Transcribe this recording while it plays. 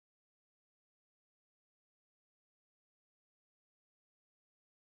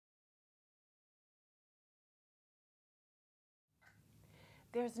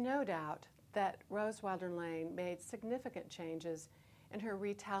There's no doubt that Rose Wilder Lane made significant changes in her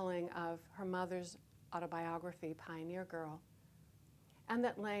retelling of her mother's autobiography, Pioneer Girl, and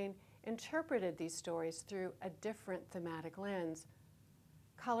that Lane interpreted these stories through a different thematic lens,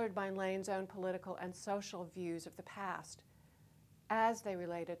 colored by Lane's own political and social views of the past, as they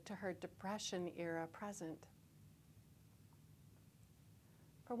related to her Depression-era present.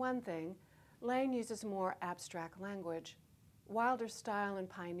 For one thing, Lane uses more abstract language. Wilder's style in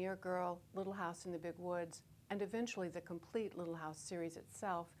Pioneer Girl, Little House in the Big Woods, and eventually the complete Little House series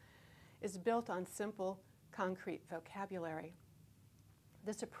itself, is built on simple, concrete vocabulary.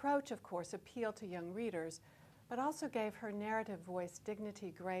 This approach, of course, appealed to young readers, but also gave her narrative voice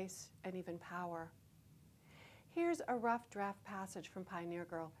dignity, grace, and even power. Here's a rough draft passage from Pioneer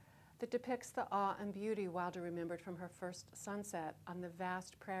Girl that depicts the awe and beauty Wilder remembered from her first sunset on the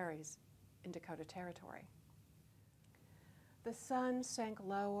vast prairies in Dakota Territory. The sun sank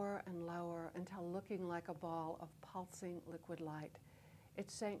lower and lower until, looking like a ball of pulsing liquid light, it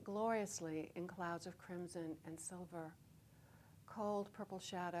sank gloriously in clouds of crimson and silver. Cold purple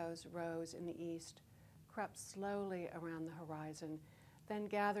shadows rose in the east, crept slowly around the horizon, then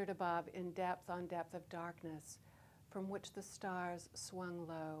gathered above in depth on depth of darkness, from which the stars swung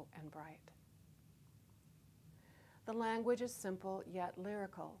low and bright. The language is simple yet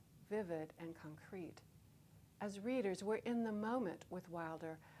lyrical, vivid and concrete. As readers, we're in the moment with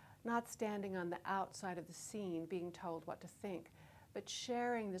Wilder, not standing on the outside of the scene being told what to think, but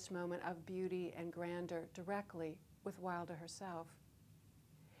sharing this moment of beauty and grandeur directly with Wilder herself.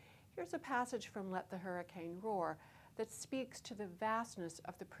 Here's a passage from Let the Hurricane Roar that speaks to the vastness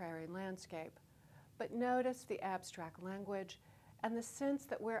of the prairie landscape, but notice the abstract language and the sense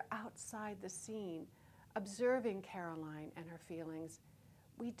that we're outside the scene, observing Caroline and her feelings.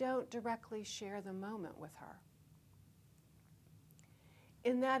 We don't directly share the moment with her.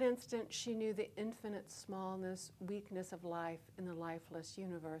 In that instant, she knew the infinite smallness, weakness of life in the lifeless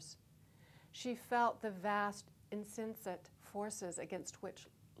universe. She felt the vast, insensate forces against which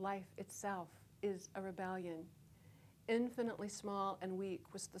life itself is a rebellion. Infinitely small and weak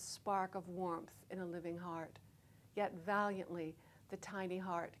was the spark of warmth in a living heart, yet valiantly the tiny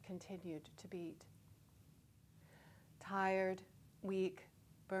heart continued to beat. Tired, weak,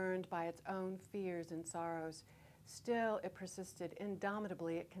 burned by its own fears and sorrows, still it persisted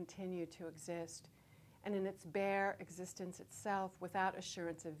indomitably. It continued to exist, and in its bare existence itself, without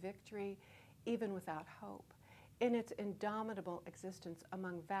assurance of victory, even without hope, in its indomitable existence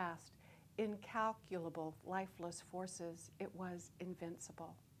among vast, incalculable, lifeless forces, it was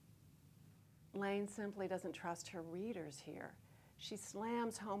invincible. Lane simply doesn't trust her readers here. She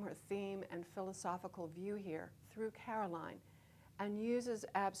slams home her theme and philosophical view here through Caroline, and uses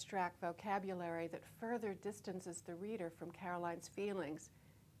abstract vocabulary that further distances the reader from Caroline's feelings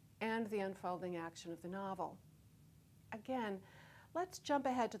and the unfolding action of the novel. Again, let's jump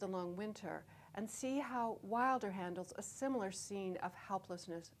ahead to the long winter and see how Wilder handles a similar scene of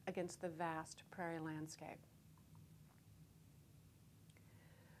helplessness against the vast prairie landscape.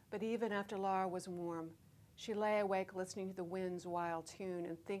 But even after Laura was warm, she lay awake listening to the wind's wild tune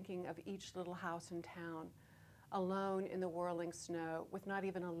and thinking of each little house in town, alone in the whirling snow, with not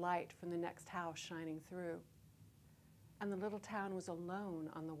even a light from the next house shining through. And the little town was alone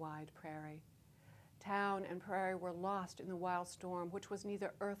on the wide prairie. Town and prairie were lost in the wild storm, which was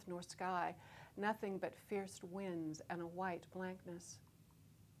neither earth nor sky, nothing but fierce winds and a white blankness.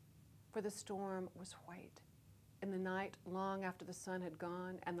 For the storm was white. In the night, long after the sun had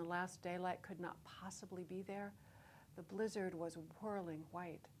gone and the last daylight could not possibly be there, the blizzard was whirling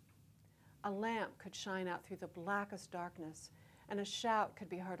white. A lamp could shine out through the blackest darkness, and a shout could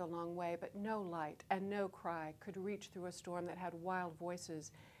be heard a long way, but no light and no cry could reach through a storm that had wild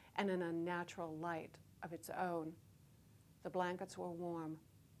voices and an unnatural light of its own. The blankets were warm,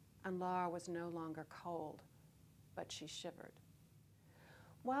 and Laura was no longer cold, but she shivered.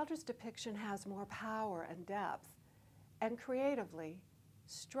 Wilder's depiction has more power and depth, and creatively,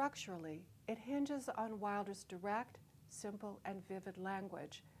 structurally, it hinges on Wilder's direct, simple, and vivid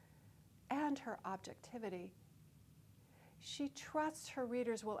language, and her objectivity. She trusts her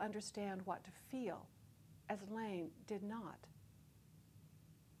readers will understand what to feel, as Lane did not.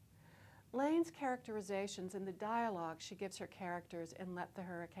 Lane's characterizations and the dialogue she gives her characters in Let the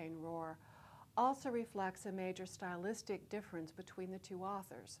Hurricane Roar also reflects a major stylistic difference between the two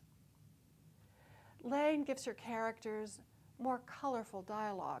authors. Lane gives her characters more colorful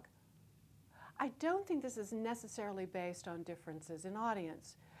dialogue. I don't think this is necessarily based on differences in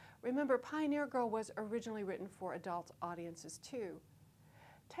audience. Remember, Pioneer Girl was originally written for adult audiences too.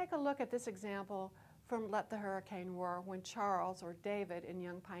 Take a look at this example from Let the Hurricane Roar when Charles, or David in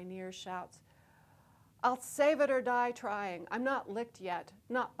Young Pioneers, shouts, "I'll save it or die trying. I'm not licked yet,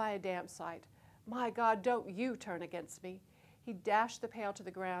 not by a damn sight. My God, don't you turn against me." He dashed the pail to the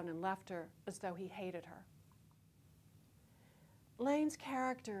ground and left her as though he hated her. Lane's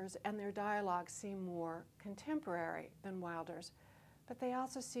characters and their dialogue seem more contemporary than Wilder's, but they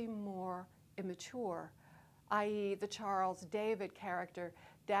also seem more immature, i.e. the Charles David character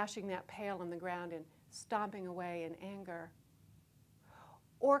dashing that pail on the ground and stomping away in anger.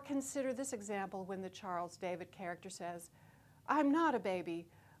 Or consider this example when the Charles David character says, "I'm not a baby.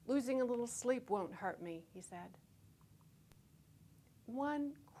 Losing a little sleep won't hurt me," he said.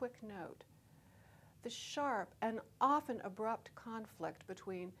 One quick note. The sharp and often abrupt conflict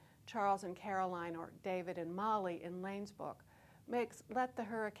between Charles and Caroline, or David and Molly in Lane's book, makes Let the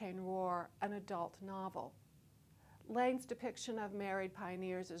Hurricane Roar an adult novel. Lane's depiction of married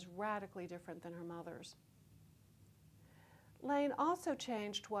pioneers is radically different than her mother's. Lane also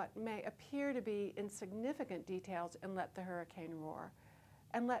changed what may appear to be insignificant details in Let the Hurricane Roar,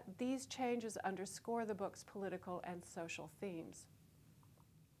 and let these changes underscore the book's political and social themes.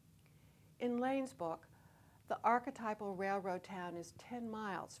 In Lane's book, the archetypal railroad town is 10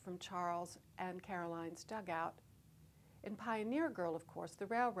 miles from Charles and Caroline's dugout. In Pioneer Girl, of course, the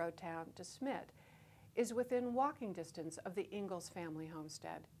railroad town, DeSmet, is within walking distance of the Ingalls family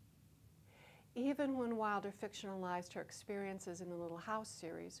homestead. Even when Wilder fictionalized her experiences in the Little House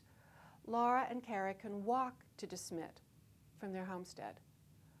series, Laura and Carrie can walk to DeSmet from their homestead.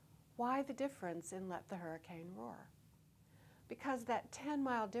 Why the difference in Let the Hurricane Roar? Because that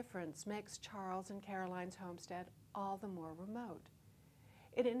 10-mile difference makes Charles and Caroline's homestead all the more remote.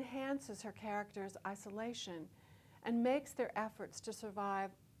 It enhances her characters' isolation and makes their efforts to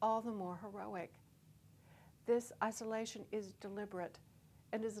survive all the more heroic. This isolation is deliberate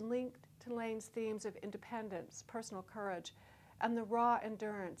and is linked to Lane's themes of independence, personal courage, and the raw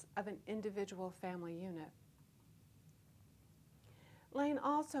endurance of an individual family unit. Lane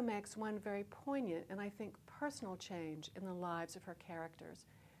also makes one very poignant and I think personal change in the lives of her characters,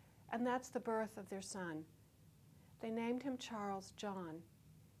 and that's the birth of their son. They named him Charles John.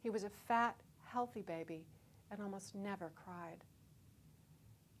 He was a fat, healthy baby and almost never cried.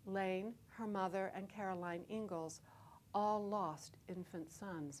 Lane, her mother, and Caroline Ingalls all lost infant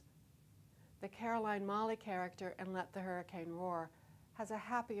sons. The Caroline Molly character in Let the Hurricane Roar has a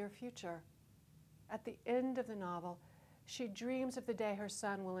happier future. At the end of the novel, she dreams of the day her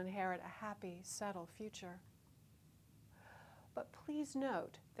son will inherit a happy, settled future. But please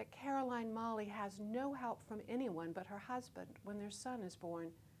note that Caroline Molly has no help from anyone but her husband when their son is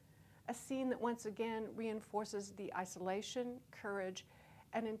born, a scene that once again reinforces the isolation, courage,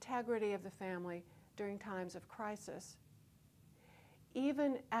 and integrity of the family during times of crisis.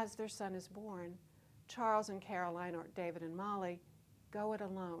 Even as their son is born, Charles and Caroline, or David and Molly, go it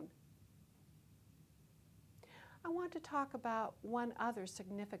alone. I want to talk about one other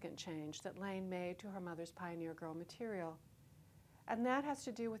significant change that Lane made to her mother's Pioneer Girl material, and that has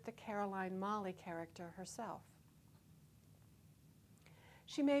to do with the Caroline Molly character herself.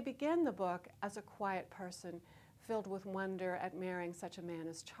 She may begin the book as a quiet person filled with wonder at marrying such a man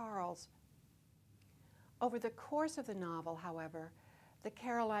as Charles. Over the course of the novel, however, the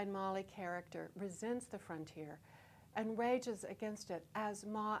Caroline Molly character resents the frontier and rages against it as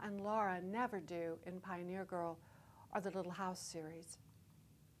Ma and Laura never do in Pioneer Girl or the Little House series.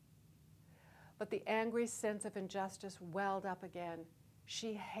 But the angry sense of injustice welled up again.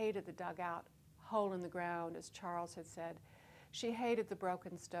 She hated the dugout, hole in the ground, as Charles had said. She hated the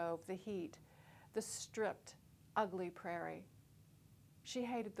broken stove, the heat, the stripped, ugly prairie. She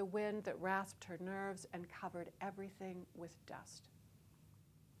hated the wind that rasped her nerves and covered everything with dust.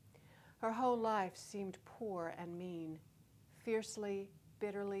 Her whole life seemed poor and mean. Fiercely,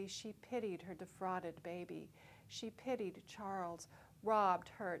 bitterly, she pitied her defrauded baby. She pitied Charles, robbed,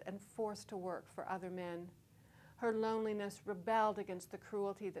 hurt, and forced to work for other men. Her loneliness rebelled against the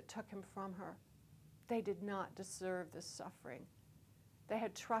cruelty that took him from her. They did not deserve this suffering. They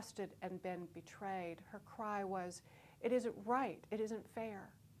had trusted and been betrayed. Her cry was, "It isn't right, it isn't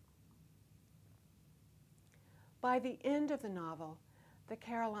fair." By the end of the novel, the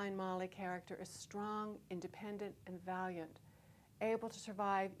Caroline Molly character is strong, independent, and valiant, able to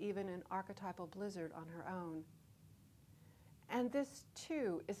survive even an archetypal blizzard on her own. And this,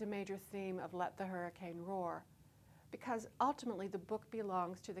 too, is a major theme of Let the Hurricane Roar, because ultimately the book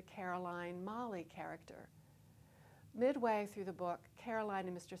belongs to the Caroline Molly character. Midway through the book, Caroline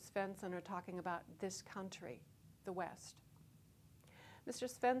and Mr. Svensson are talking about this country, the West. Mr.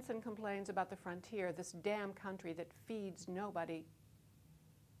 Svensson complains about the frontier, this damn country that feeds nobody.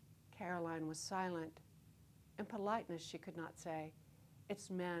 Caroline was silent. In politeness, she could not say,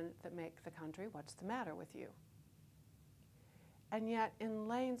 "It's men that make the country. What's the matter with you?" And yet, in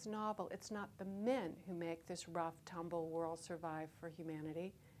Lane's novel, it's not the men who make this rough, tumble world survive for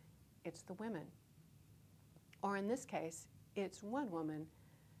humanity. It's the women. Or in this case, it's one woman,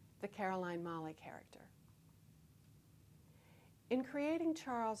 the Caroline Molly character. In creating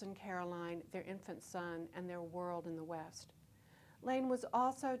Charles and Caroline, their infant son, and their world in the West, Lane was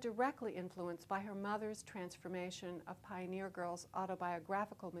also directly influenced by her mother's transformation of Pioneer Girl's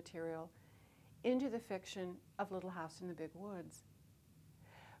autobiographical material into the fiction of Little House in the Big Woods.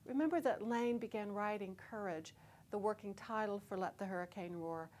 Remember that Lane began writing Courage, the working title for Let the Hurricane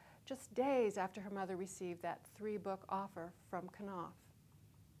Roar, just days after her mother received that 3-book offer from Knopf.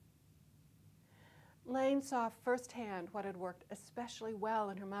 Lane saw firsthand what had worked especially well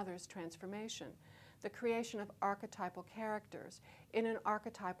in her mother's transformation, the creation of archetypal characters in an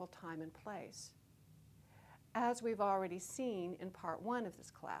archetypal time and place. As we've already seen in part 1 of this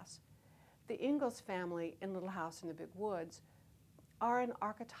class, the Ingalls family in Little House in the Big Woods are an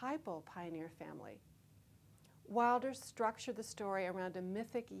archetypal pioneer family. Wilder structured the story around a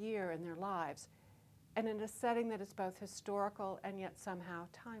mythic year in their lives and in a setting that is both historical and yet somehow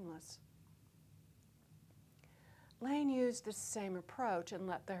timeless. Lane used this same approach in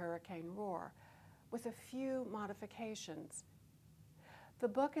Let the Hurricane Roar, with a few modifications. The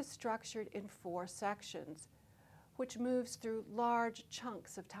book is structured in 4 sections, which moves through large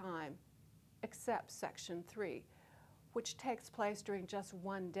chunks of time, except section 3, which takes place during just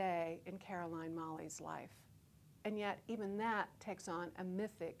one day in Caroline Molly's life. And yet even that takes on a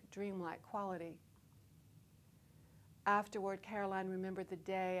mythic, dreamlike quality. Afterward, Caroline remembered the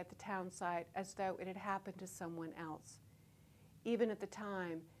day at the town site as though it had happened to someone else. Even at the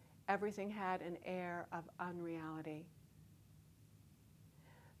time, everything had an air of unreality.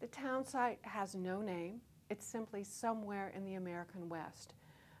 The town site has no name. It's simply somewhere in the American West,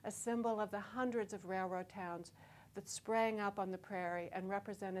 a symbol of the hundreds of railroad towns that sprang up on the prairie and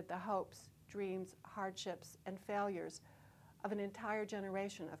represented the hopes, dreams, hardships, and failures of an entire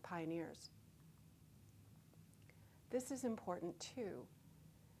generation of pioneers. This is important too.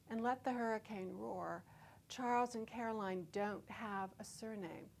 And Let the Hurricane Roar, Charles and Caroline don't have a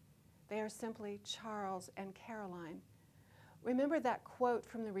surname. They are simply Charles and Caroline. Remember that quote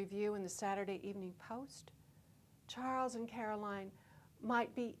from the review in the Saturday Evening Post? Charles and Caroline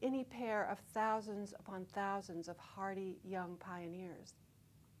might be any pair of thousands upon thousands of hardy young pioneers.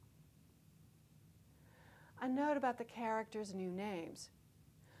 A note about the characters' new names.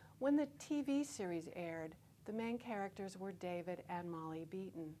 When the TV series aired, the main characters were David and Molly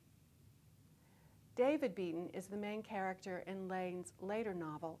Beaton. David Beaton is the main character in Lane's later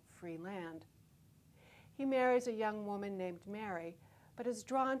novel, Free Land. He marries a young woman named Mary, but is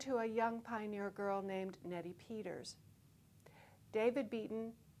drawn to a young pioneer girl named Nettie Peters. David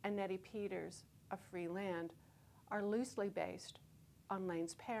Beaton and Nettie Peters of Free Land are loosely based on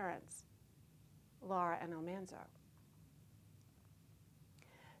Lane's parents, Laura and Almanzo.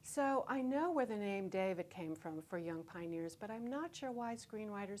 So I know where the name David came from for young pioneers, but I'm not sure why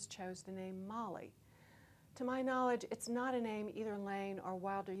screenwriters chose the name Molly. To my knowledge, it's not a name either Lane or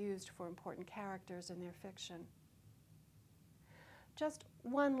Wilder used for important characters in their fiction. Just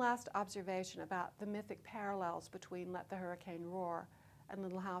one last observation about the mythic parallels between Let the Hurricane Roar and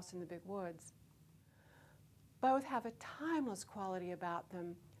Little House in the Big Woods. Both have a timeless quality about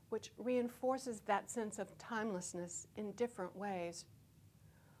them, which reinforces that sense of timelessness in different ways.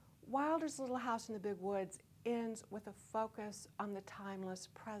 Wilder's Little House in the Big Woods ends with a focus on the timeless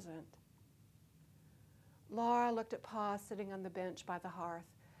present. Laura looked at Pa sitting on the bench by the hearth,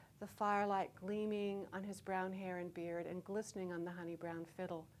 the firelight gleaming on his brown hair and beard and glistening on the honey brown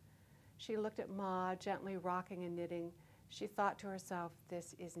fiddle. She looked at Ma, gently rocking and knitting. She thought to herself,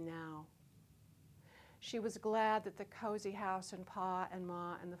 this is now. She was glad that the cozy house and Pa and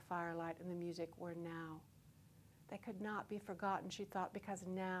Ma and the firelight and the music were now. They could not be forgotten, she thought, because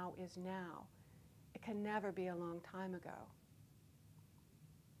now is now. It can never be a long time ago.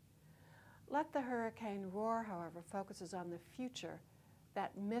 Let the Hurricane Roar, however, focuses on the future,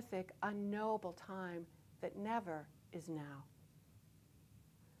 that mythic, unknowable time that never is now.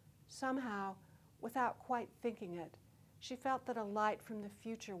 Somehow, without quite thinking it, she felt that a light from the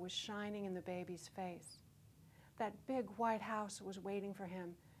future was shining in the baby's face. That big white house was waiting for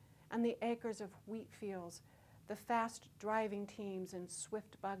him, and the acres of wheat fields, the fast driving teams and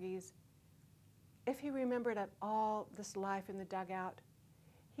swift buggies. If he remembered at all this life in the dugout,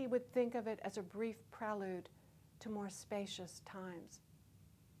 he would think of it as a brief prelude to more spacious times.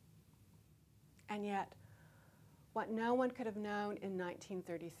 And yet, What no one could have known in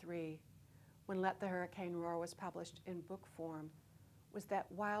 1933, when Let the Hurricane Roar was published in book form, was that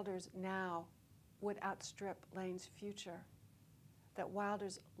Wilder's now would outstrip Lane's future, that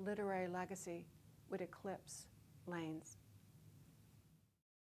Wilder's literary legacy would eclipse Lane's.